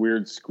those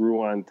weird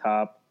screw-on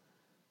top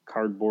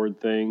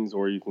cardboard things,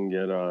 or you can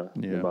get a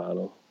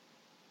bottle.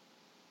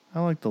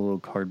 I like the little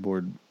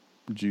cardboard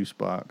juice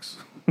box.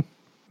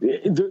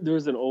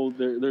 There's an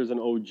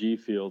OG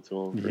feel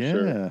to them, for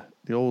sure. Yeah.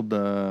 The old,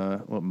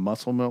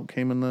 Muscle Milk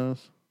came in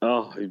those?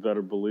 Oh, you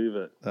better believe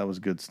it. That was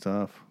good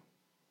stuff.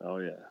 Oh,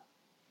 yeah.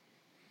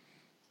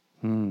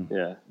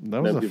 Yeah.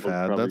 That was a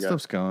fad. That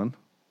stuff's gone.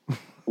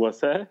 What's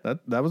that?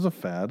 That was a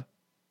fad.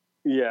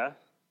 Yeah.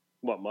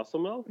 What,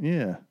 Muscle Milk?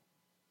 Yeah.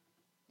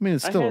 I mean,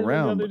 it's still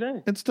around. The other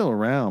day. It's still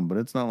around, but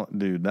it's not,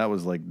 dude, that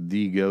was like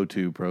the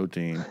go-to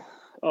protein.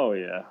 Oh,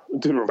 yeah.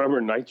 Dude,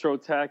 remember Nitro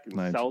Tech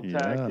and Cell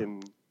Tech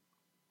and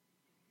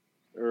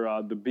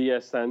the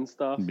BSN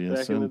stuff?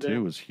 BSN,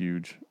 too, was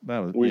huge.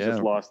 We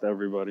just lost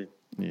everybody.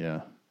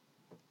 Yeah.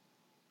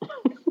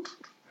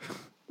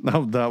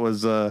 No, that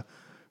was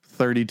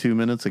 32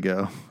 minutes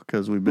ago,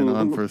 because we've been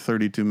on for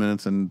 32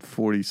 minutes and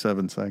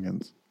 47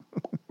 seconds.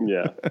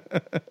 Yeah.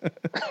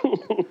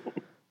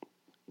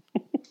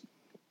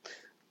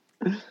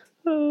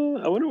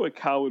 I wonder what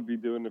Kyle would be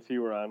doing if he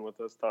were on with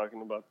us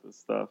talking about this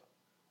stuff.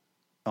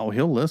 Oh,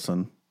 he'll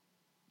listen.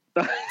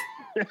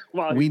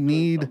 We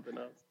need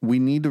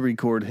to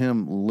record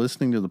him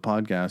listening to the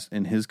podcast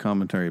and his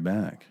commentary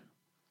back.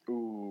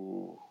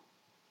 Ooh.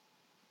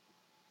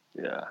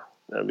 Yeah,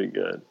 that'd be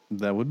good.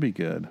 That would be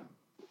good.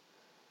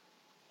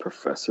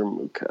 Professor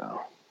Mukau.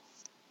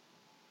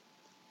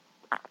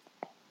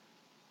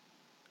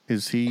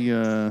 Is he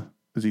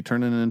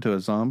turning into a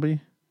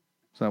zombie?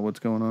 Is that what's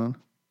going on?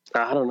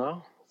 I don't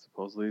know.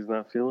 Supposedly he's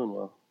not feeling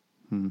well.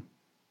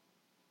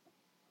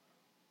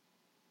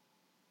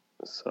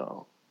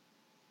 So,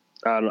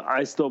 I don't know.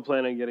 I still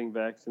plan on getting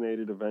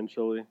vaccinated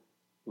eventually.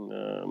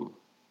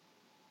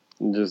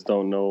 Just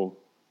don't know.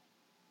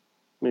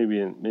 Maybe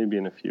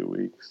in a few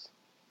weeks.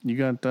 You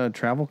got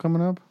travel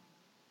coming up?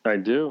 I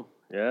do.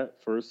 Yeah,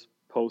 first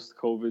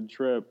post-COVID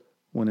trip.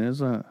 When is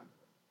that?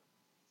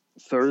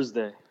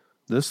 Thursday.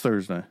 This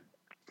Thursday.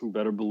 You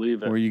better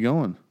believe it. Where are you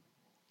going?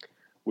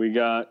 We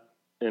got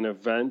an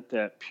event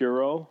at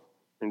Puro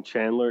in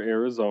Chandler,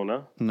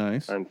 Arizona.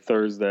 Nice. On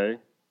Thursday.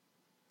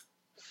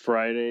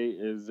 Friday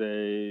is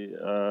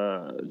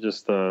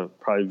just a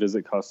probably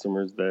visit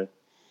customers day.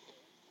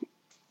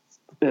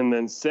 And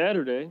then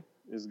Saturday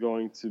is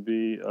going to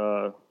be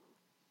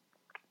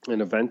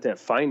an event at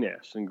Fine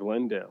Ash in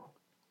Glendale.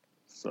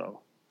 So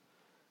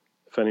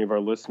if any of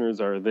our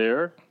listeners are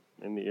there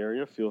in the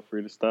area, feel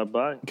free to stop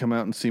by. Come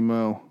out and see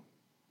Mo.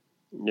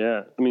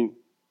 Yeah. I mean,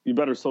 you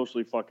better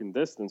socially fucking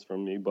distance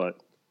from me, but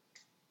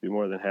be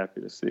more than happy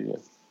to see you.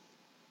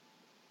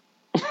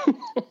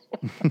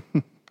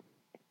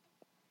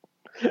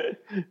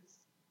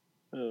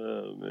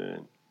 Oh,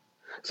 man.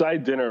 So I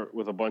had dinner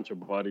with a bunch of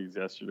buddies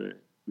yesterday.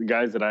 The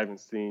guys that I haven't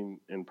seen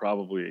in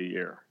probably a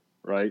year,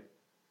 right?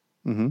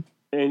 Mm-hmm.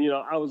 And,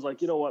 I was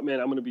like, you know what, man,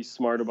 I'm going to be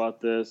smart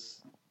about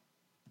this.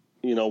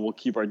 We'll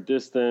keep our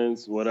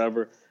distance,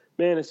 whatever.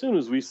 Man, as soon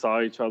as we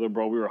saw each other,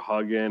 bro, we were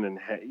hugging and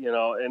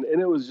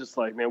it was just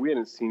like, man, we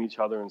hadn't seen each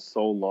other in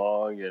so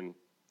long. And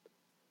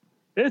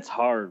it's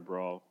hard,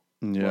 bro.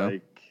 Yeah.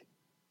 Like,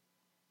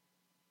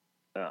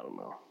 I don't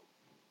know.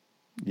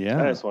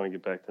 Yeah. I just want to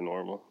get back to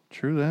normal.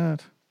 True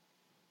that.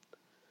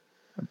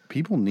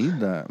 People need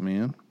that,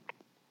 man.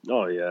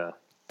 Oh, yeah.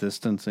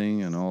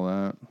 Distancing and all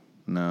that.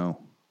 No.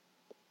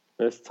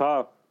 It's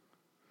tough.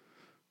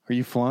 Are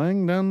you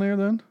flying down there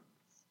then?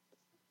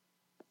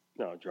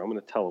 No, Drew, I'm going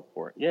to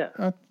teleport.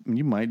 Yeah.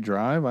 You might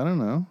drive. I don't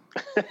know.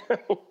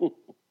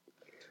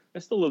 I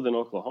still lived in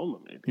Oklahoma,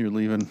 maybe. You're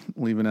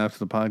leaving after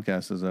the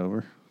podcast is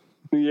over.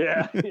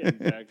 Yeah,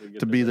 exactly.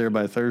 To be there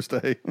by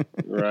Thursday.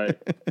 Right.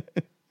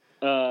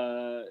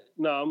 No,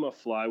 I'm going to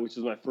fly, which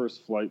is my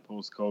first flight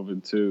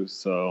post-COVID, too,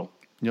 so.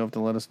 You'll have to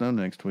let us know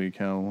next week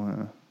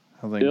how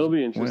things It'll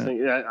be interesting.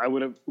 went. Yeah, I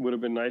would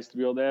have been nice to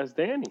be able to ask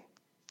Danny.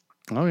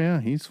 Oh,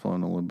 yeah. He's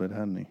flown a little bit,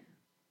 hasn't he?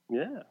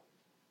 Yeah.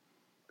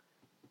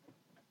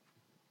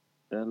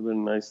 That'd have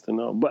been nice to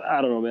know. But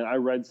I don't know, man. I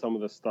read some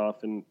of the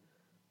stuff, and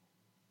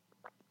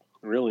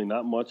really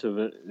not much of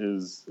it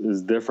is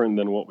different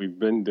than what we've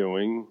been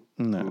doing.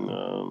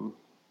 No.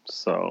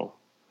 So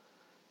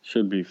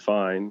should be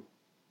fine.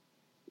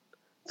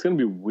 It's going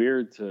to be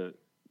weird to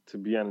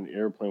be on an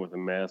airplane with a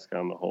mask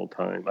on the whole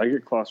time. I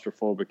get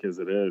claustrophobic as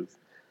it is.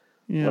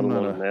 Yeah, let I'm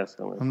alone a mask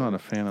on. I'm not a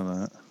fan of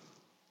that.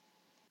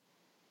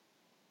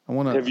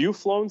 Have you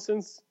flown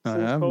since I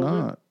have COVID?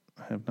 not.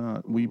 I have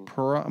not. We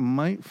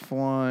might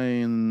fly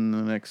in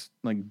the next,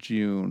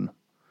 June.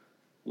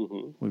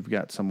 Mm-hmm. We've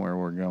got somewhere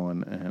we're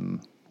going,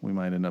 and we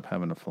might end up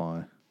having to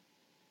fly.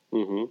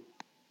 Mm-hmm.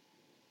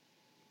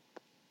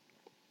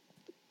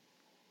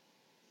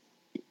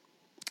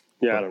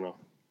 Yeah, I don't know.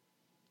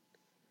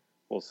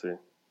 We'll see.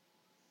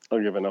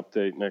 I'll give an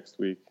update next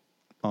week.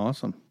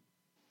 Awesome.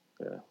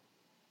 Yeah.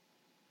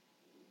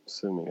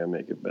 Assuming I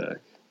make it back.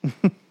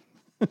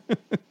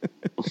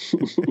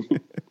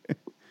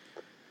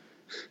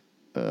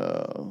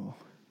 Oh.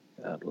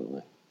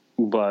 Absolutely.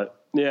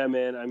 But, yeah,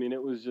 man, I mean,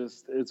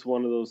 it's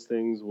one of those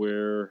things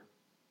where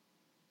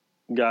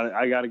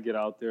I got to get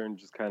out there and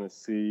just kind of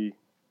see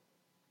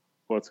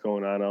what's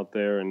going on out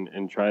there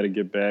and try to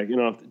get back. You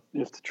know,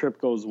 if the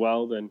trip goes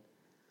well, then,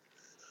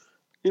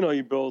 you know,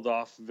 you build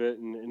off of it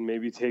and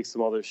maybe take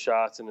some other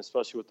shots. And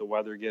especially with the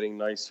weather getting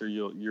nicer,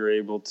 you're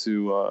able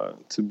to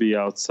be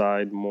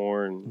outside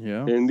more.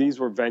 And these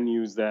were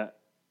venues that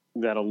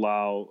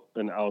allow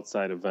an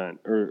outside event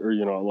or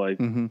you know, like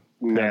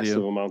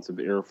massive amounts of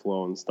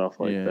airflow and stuff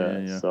like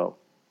that. Yeah. So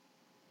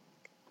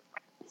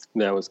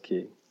that was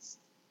key.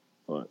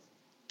 But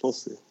we'll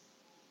see.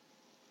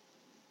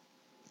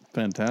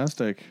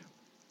 Fantastic.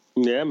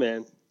 Yeah,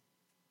 man.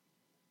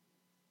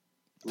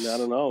 I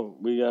don't know.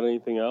 We got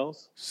anything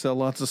else? Sell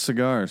lots of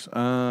cigars.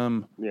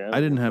 Yeah.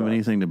 I didn't have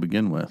anything to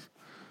begin with.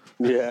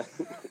 Yeah.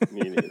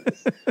 Me neither.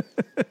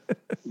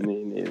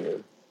 Me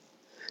neither.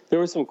 There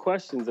were some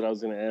questions that I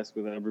was going to ask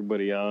with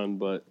everybody on,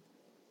 but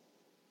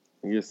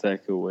I guess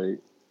that could wait.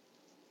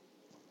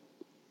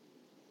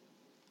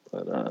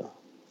 But, yeah,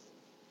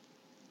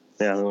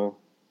 I don't know.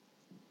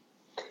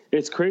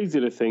 It's crazy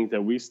to think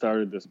that we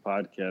started this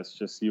podcast,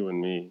 just you and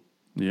me.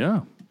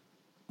 Yeah.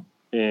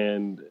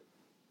 And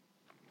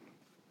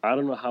I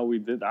don't know how we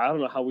did. I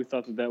don't know how we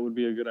thought that would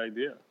be a good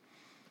idea.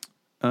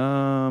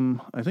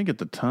 I think at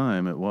the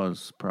time it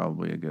was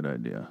probably a good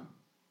idea.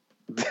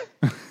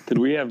 Did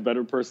we have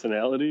better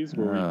personalities?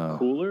 Were we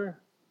cooler?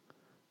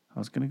 I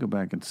was going to go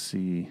back and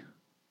see.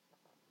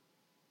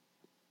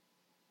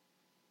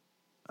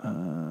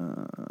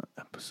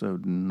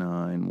 Episode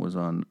 9 was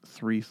on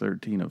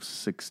 3/13 of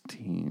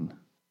 16.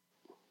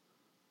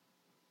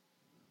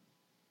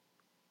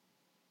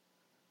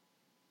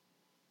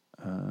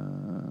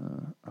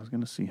 I was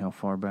going to see how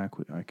far back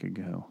I could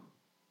go.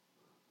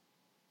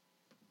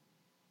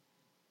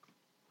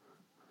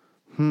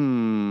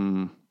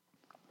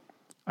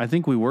 I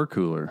think we were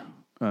cooler.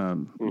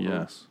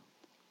 Yes.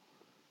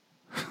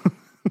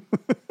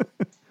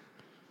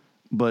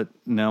 But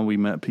now we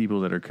met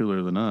people that are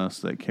cooler than us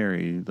that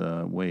carry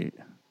the weight.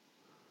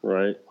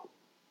 Right.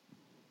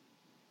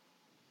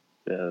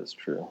 Yeah, that's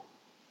true.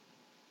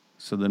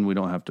 So then we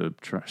don't have to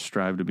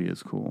strive to be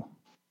as cool.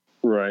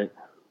 Right.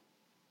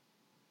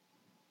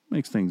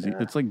 Makes things... Yeah.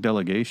 It's like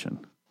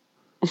delegation.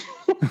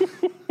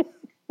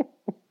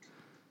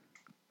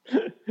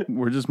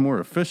 We're just more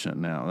efficient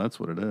now. That's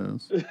what it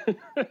is.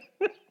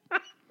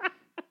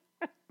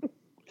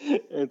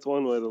 It's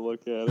one way to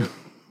look at it.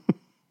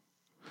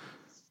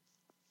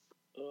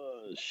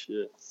 Oh,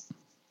 shit.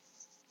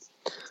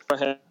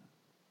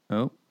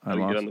 Oh, I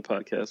lost. Get on the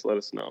podcast. Let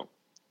us know.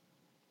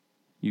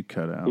 You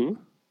cut out.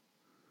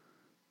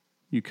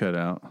 You cut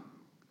out.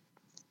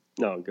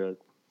 No, good.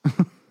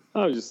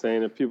 I was just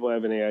saying, if people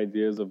have any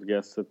ideas of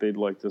guests that they'd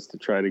like us to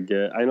try to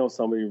get. I know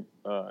somebody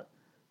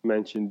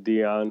mentioned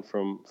Dion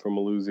from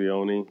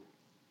Illusione.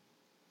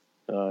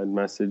 Had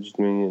messaged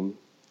me, and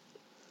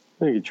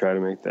I could try to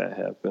make that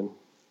happen.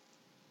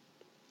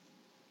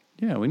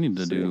 Yeah, we need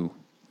to do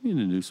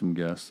some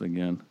guests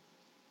again.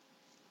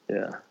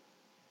 Yeah.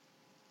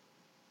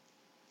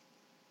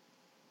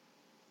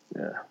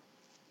 Yeah.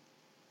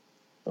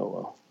 Oh,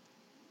 well.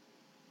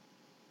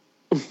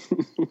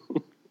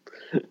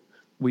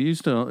 We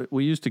used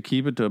to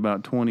keep it to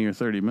about 20 or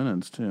 30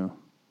 minutes too.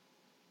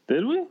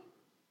 Did we?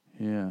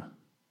 Yeah.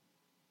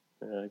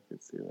 Yeah, I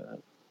could see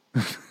that.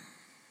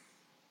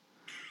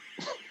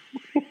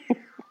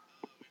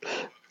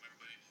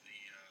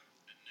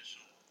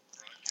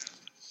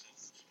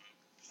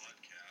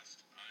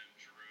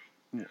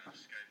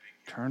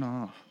 Turn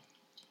off.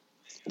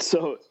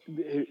 So,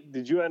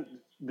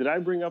 did I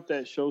bring up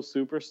that show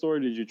Superstore?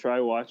 Did you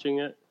try watching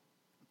it?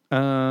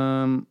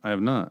 I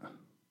have not.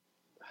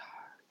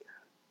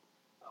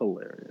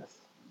 Hilarious.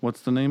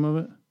 What's the name of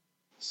it?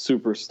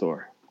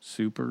 Superstore.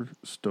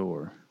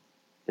 Superstore.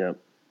 Yep.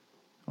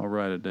 I'll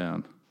write it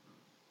down.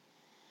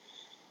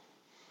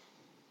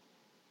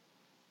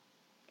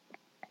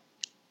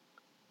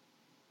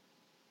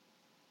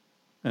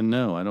 And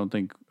no, I don't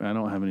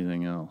have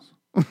anything else.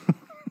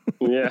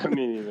 Yeah,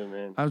 me neither,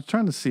 man. I was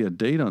trying to see a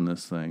date on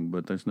this thing,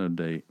 but there's no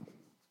date.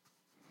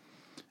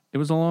 It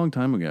was a long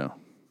time ago.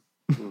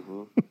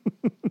 Mm-hmm.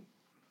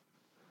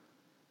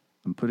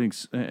 I'm putting...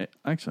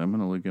 Actually, I'm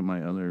going to look at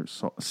my other...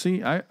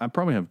 See, I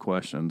probably have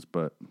questions,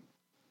 but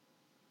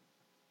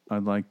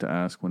I'd like to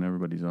ask when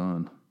everybody's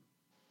on.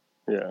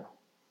 Yeah.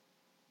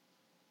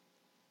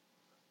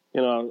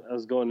 You know, I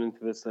was going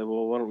into this, like,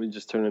 well, why don't we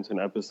just turn into an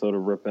episode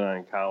of ripping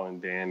on Kyle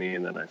and Danny,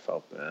 and then I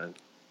felt bad.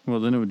 Well,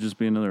 then it would just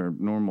be another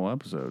normal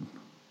episode.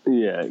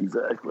 Yeah,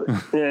 exactly.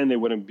 And they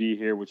wouldn't be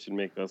here, which would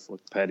make us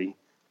look petty.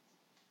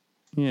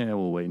 Yeah,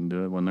 we'll wait and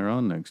do it when they're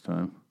on next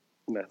time.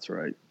 That's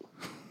right.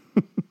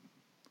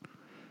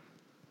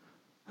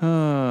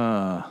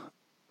 All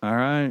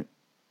right.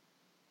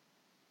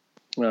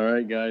 All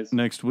right, guys.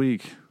 Next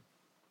week,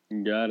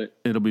 You got it.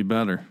 it'll be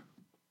better.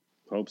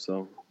 Hope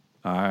so.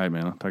 All right,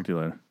 man. I'll talk to you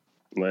later.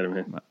 Later,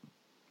 man. Bye.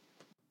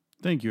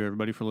 Thank you,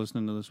 everybody, for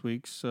listening to this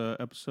week's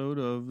episode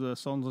of the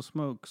Sultans of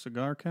Smoke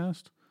Cigar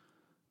Cast.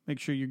 Make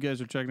sure you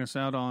guys are checking us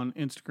out on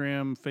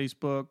Instagram,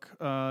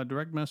 Facebook,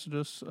 direct message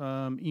us,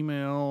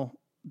 email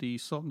the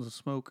Sultans of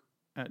Smoke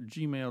at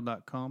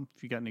gmail.com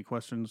if you got any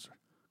questions,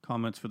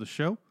 comments for the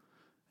show.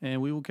 And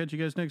we will catch you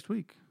guys next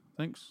week.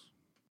 Thanks.